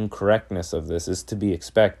any incorrectness of this is to be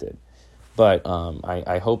expected. But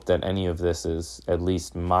I hope that any of this is at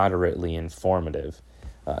least moderately informative,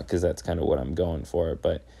 because that's kind of what I'm going for.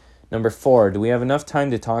 But number 4, do we have enough time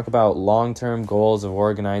to talk about long-term goals of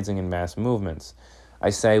organizing and mass movements? I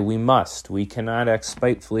say we must. We cannot act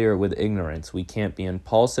spitefully or with ignorance. We can't be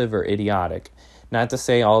impulsive or idiotic. Not to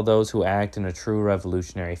say all those who act in a true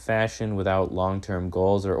revolutionary fashion without long-term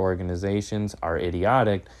goals or organizations are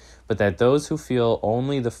idiotic, but that those who feel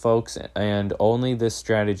only the folks and only this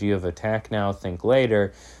strategy of attack now, think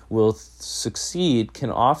later will succeed can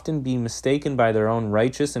often be mistaken by their own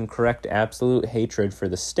righteous and correct absolute hatred for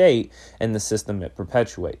the state and the system it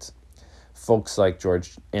perpetuates. Folks like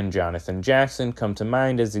George and Jonathan Jackson come to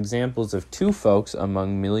mind as examples of 2 folks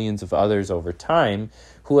among millions of others over time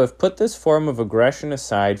who have put this form of aggression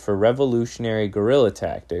aside for revolutionary guerrilla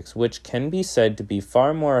tactics, which can be said to be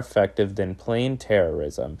far more effective than plain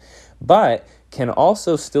terrorism, but can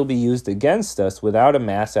also still be used against us without a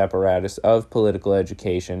mass apparatus of political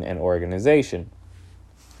education and organization.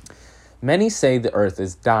 Many say the earth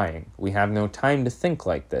is dying. We have no time to think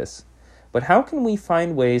like this. But how can we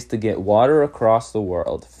find ways to get water across the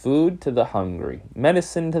world, food to the hungry,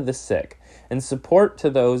 medicine to the sick, and support to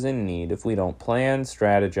those in need if we don't plan,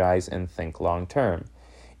 strategize, and think long-term?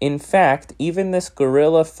 In fact, even this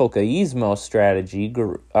guerrilla focaísmo strategy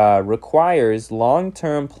requires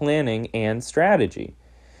long-term planning and strategy.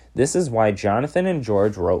 This is why Jonathan and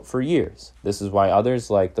George wrote for years. This is why others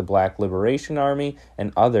like the Black Liberation Army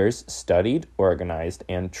and others studied, organized,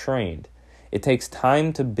 and trained. It takes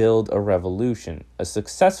time to build a revolution, a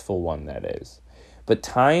successful one, that is. But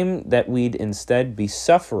time that we'd instead be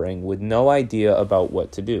suffering with no idea about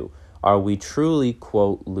what to do. Are we truly,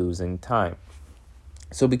 quote, losing time?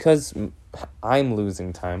 So because I'm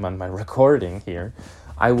losing time on my recording here,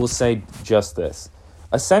 I will say just this.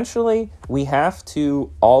 Essentially, we have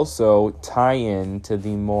to also tie in to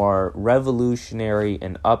the more revolutionary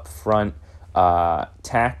and upfront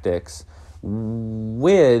tactics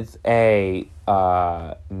with a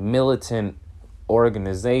militant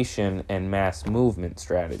organization and mass movement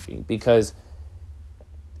strategy. Because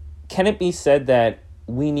can it be said that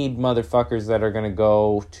we need motherfuckers that are going to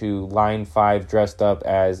go to Line 5 dressed up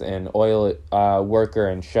as an oil worker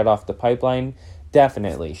and shut off the pipeline?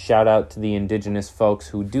 Definitely. Shout out to the indigenous folks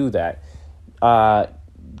who do that.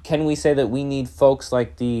 Can we say that we need folks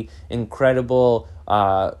like the incredible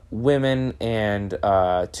women and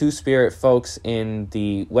Two-Spirit folks in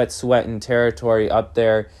the Wet'suwet'en territory up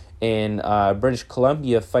there in British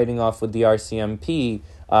Columbia fighting off with the RCMP?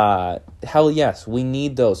 Hell yes, we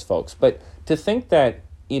need those folks. But to think that,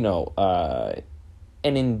 an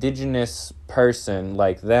indigenous person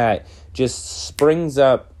like that just springs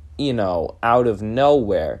up, out of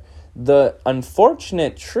nowhere. The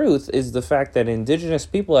unfortunate truth is the fact that indigenous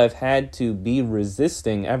people have had to be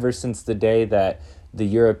resisting ever since the day that the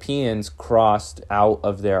Europeans crossed out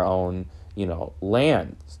of their own,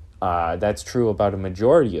 lands. That's true about a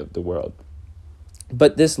majority of the world.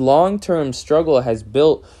 But this long-term struggle has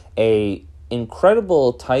built a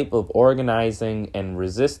incredible type of organizing and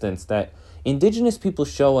resistance that indigenous people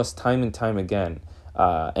show us time and time again,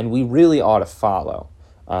 and we really ought to follow.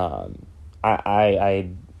 I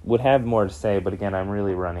would have more to say, but again, I'm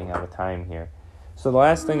really running out of time here. So the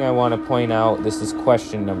last thing I want to point out, this is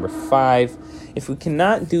question number 5. If we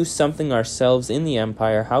cannot do something ourselves in the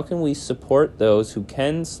empire, how can we support those who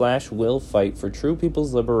can/will fight for true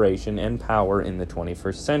people's liberation and power in the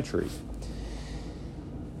 21st century?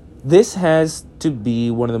 This has to be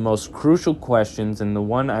one of the most crucial questions and the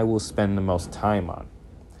one I will spend the most time on.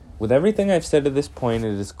 With everything I've said to this point,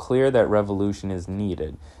 it is clear that revolution is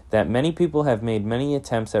needed, that many people have made many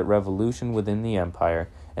attempts at revolution within the empire,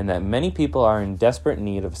 and that many people are in desperate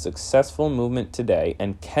need of a successful movement today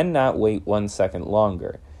and cannot wait 1 second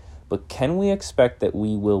longer. But can we expect that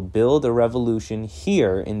we will build a revolution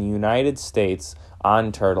here in the United States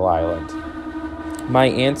on Turtle Island? My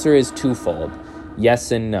answer is twofold,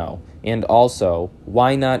 yes and no, and also,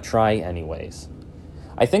 why not try anyways?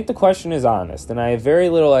 I think the question is honest, and I have very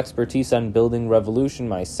little expertise on building revolution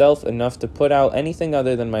myself, enough to put out anything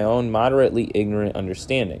other than my own moderately ignorant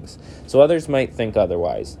understandings, so others might think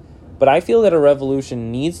otherwise. But I feel that a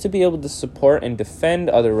revolution needs to be able to support and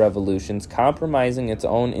defend other revolutions, compromising its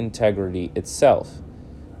own integrity itself.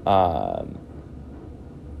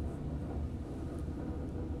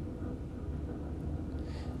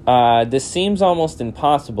 This seems almost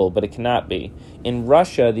impossible, but it cannot be. In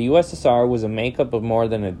Russia, the USSR was a makeup of more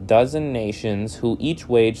than a dozen nations who each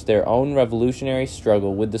waged their own revolutionary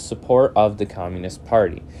struggle with the support of the Communist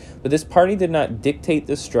Party. But this party did not dictate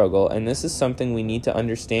the struggle, and this is something we need to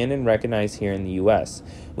understand and recognize here in the U.S.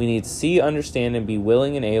 We need to see, understand, and be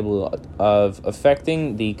willing and able of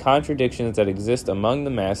affecting the contradictions that exist among the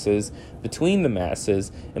masses, between the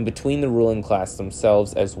masses, and between the ruling class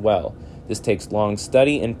themselves as well. This takes long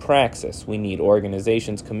study and praxis. We need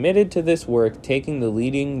organizations committed to this work taking the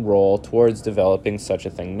leading role towards developing such a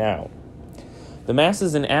thing now. The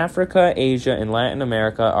masses in Africa, Asia, and Latin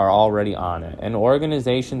America are already on it, and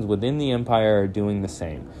organizations within the empire are doing the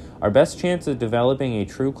same. Our best chance of developing a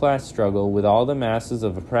true class struggle with all the masses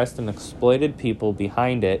of oppressed and exploited people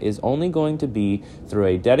behind it is only going to be through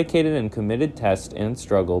a dedicated and committed test and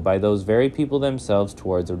struggle by those very people themselves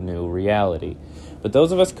towards a new reality. But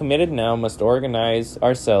those of us committed now must organize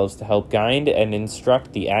ourselves to help guide and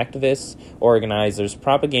instruct the activists, organizers,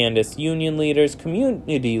 propagandists, union leaders,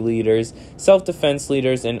 community leaders, self-defense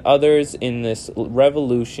leaders, and others in this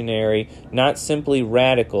revolutionary, not simply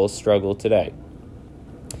radical struggle today.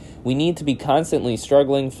 We need to be constantly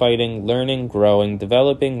struggling, fighting, learning, growing,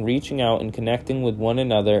 developing, reaching out, and connecting with one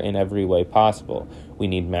another in every way possible. We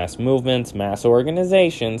need mass movements, mass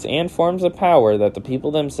organizations, and forms of power that the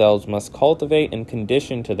people themselves must cultivate and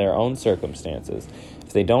condition to their own circumstances.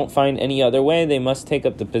 If they don't find any other way, they must take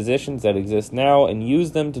up the positions that exist now and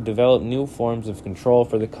use them to develop new forms of control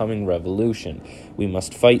for the coming revolution. We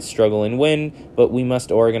must fight, struggle, and win, but we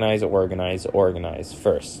must organize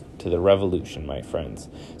first to the revolution, my friends.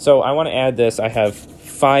 So I want to add this. I have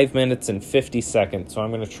 5 minutes and 50 seconds, so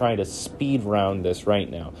I'm going to try to speed round this right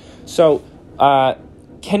now. So,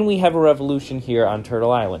 can we have a revolution here on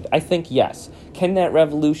Turtle Island? I think yes. Can that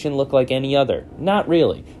revolution look like any other? Not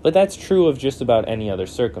really, but that's true of just about any other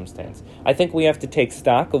circumstance. I think we have to take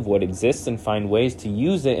stock of what exists and find ways to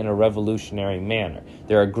use it in a revolutionary manner.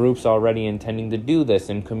 There are groups already intending to do this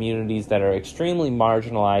in communities that are extremely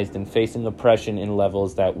marginalized and facing oppression in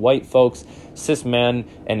levels that white folks, cis men,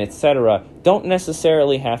 and etc. don't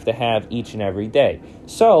necessarily have to have each and every day.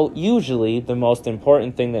 So usually the most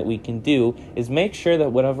important thing that we can do is make sure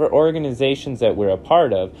that whatever organizations that we're a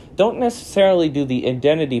part of don't necessarily do the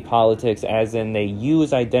identity politics, as in they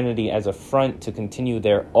use identity as a front to continue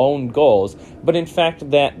their own goals, but in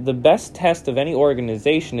fact that the best test of any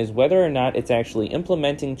organization is whether or not it's actually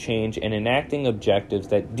implementing change and enacting objectives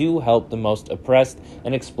that do help the most oppressed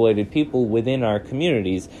and exploited people within our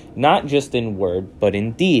communities, not just in word, but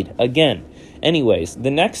in deed. Again, anyways,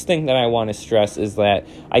 the next thing that I want to stress is that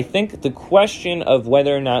I think the question of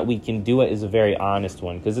whether or not we can do it is a very honest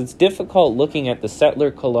one, because it's difficult looking at the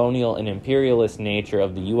settler, colonial, and imperialist nature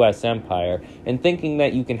of the U.S. empire and thinking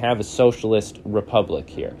that you can have a socialist republic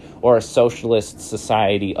here, or a socialist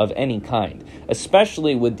society of any kind,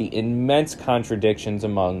 especially with the immense contradictions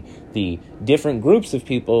among the different groups of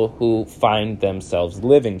people who find themselves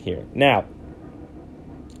living here. Now,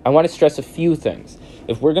 I want to stress a few things.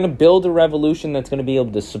 If we're going to build a revolution that's going to be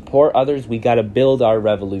able to support others, we got to build our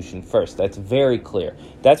revolution first. That's very clear.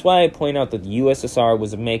 That's why I point out that the USSR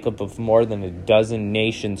was a makeup of more than a dozen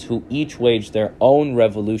nations who each waged their own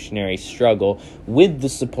revolutionary struggle with the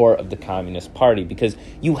support of the Communist Party, because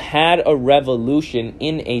you had a revolution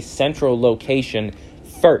in a central location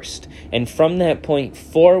first. And from that point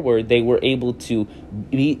forward, they were able to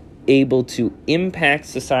impact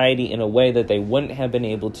society in a way that they wouldn't have been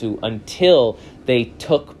able to until they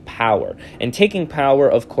took power. And taking power,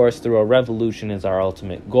 of course, through a revolution is our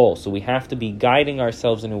ultimate goal. So we have to be guiding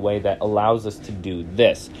ourselves in a way that allows us to do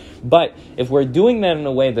this. But if we're doing that in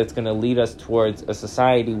a way that's going to lead us towards a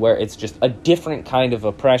society where it's just a different kind of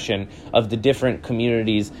oppression of the different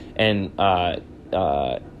communities and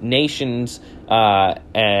nations,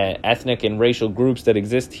 ethnic and racial groups that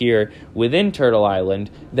exist here within Turtle Island,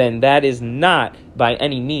 then that is not by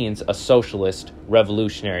any means a socialist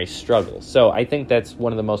revolutionary struggle. So I think that's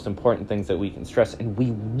one of the most important things that we can stress, and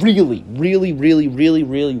we really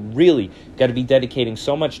got to be dedicating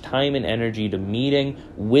so much time and energy to meeting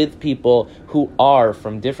with people who are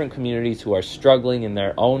from different communities who are struggling in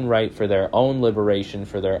their own right for their own liberation,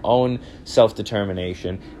 for their own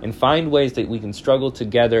self-determination, and find ways that we can struggle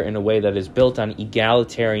together in a way that is built on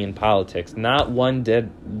egalitarian politics, not one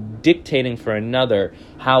dictating for another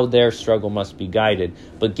how their struggle must be guided,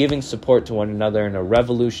 but giving support to one another in a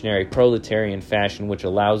revolutionary proletarian fashion which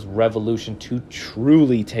allows revolution to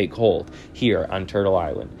truly take hold here on Turtle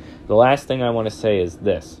Island. The last thing I want to say is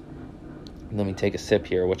this. Let me take a sip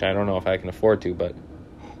here, which I don't know if I can afford to, but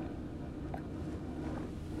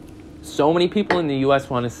so many people in the U.S.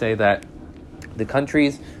 want to say that the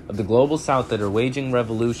countries of the global south that are waging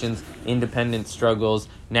revolutions, independent struggles,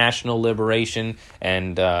 national liberation,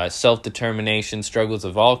 and self-determination struggles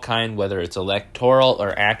of all kind, whether it's electoral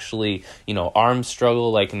or actually, armed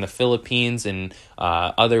struggle like in the Philippines and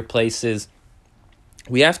other places,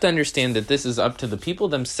 we have to understand that this is up to the people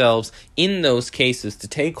themselves in those cases to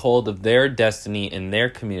take hold of their destiny in their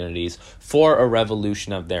communities for a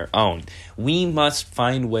revolution of their own. We must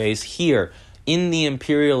find ways here in the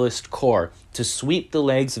imperialist core to sweep the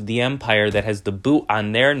legs of the empire that has the boot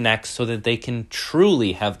on their necks so that they can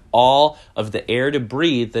truly have all of the air to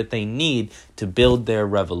breathe that they need to build their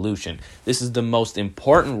revolution. This is the most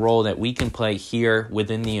important role that we can play here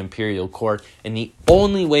within the imperial court, and the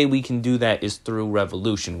only way we can do that is through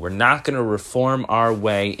revolution. We're not going to reform our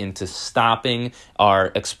way into stopping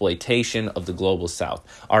our exploitation of the global south.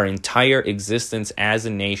 Our entire existence as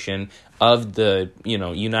a nation of the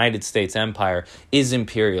United States empire is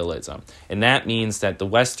imperialism. And that means that the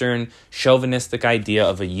Western chauvinistic idea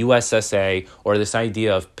of a USSA, or this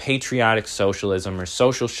idea of patriotic socialism or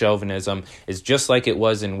social chauvinism, is just like it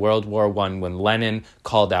was in World War I when Lenin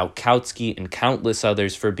called out Kautsky and countless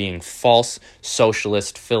others for being false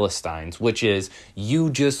socialist Philistines, which is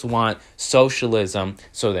you just want socialism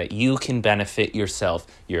so that you can benefit yourself.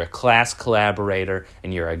 You're a class collaborator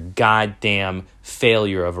and you're a goddamn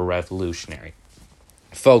failure of a revolutionary.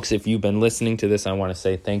 Folks, if you've been listening to this, I want to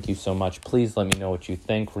say thank you so much. Please let me know what you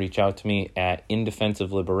think. Reach out to me at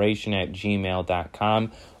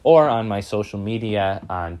indefensiveliberation@gmail.com or on my social media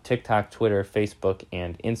on TikTok, Twitter, Facebook,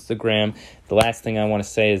 and Instagram. The last thing I want to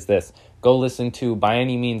say is this. Go listen to By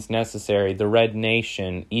Any Means Necessary, The Red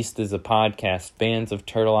Nation, East is a Podcast, Bands of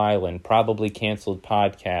Turtle Island, Probably Canceled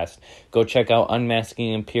Podcast. Go check out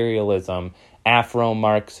Unmasking Imperialism,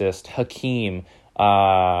 Afro-Marxist, Hakeem,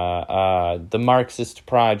 The Marxist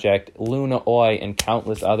Project, Luna Oi, and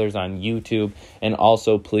countless others on YouTube. And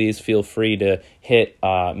also, please feel free to hit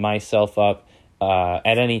myself up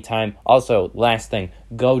at any time. Also, last thing,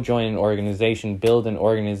 go join an organization, build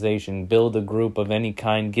a group of any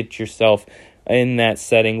kind, get yourself in that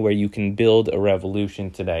setting where you can build a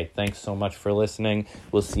revolution today. Thanks so much for listening.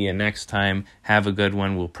 We'll see you next time. Have a good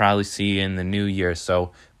one. We'll probably see you in the new year.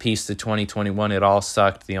 So peace to 2021. It all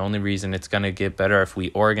sucked. The only reason it's going to get better if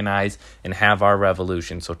we organize and have our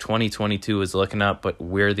revolution. So 2022 is looking up, but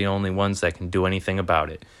we're the only ones that can do anything about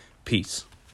it. Peace.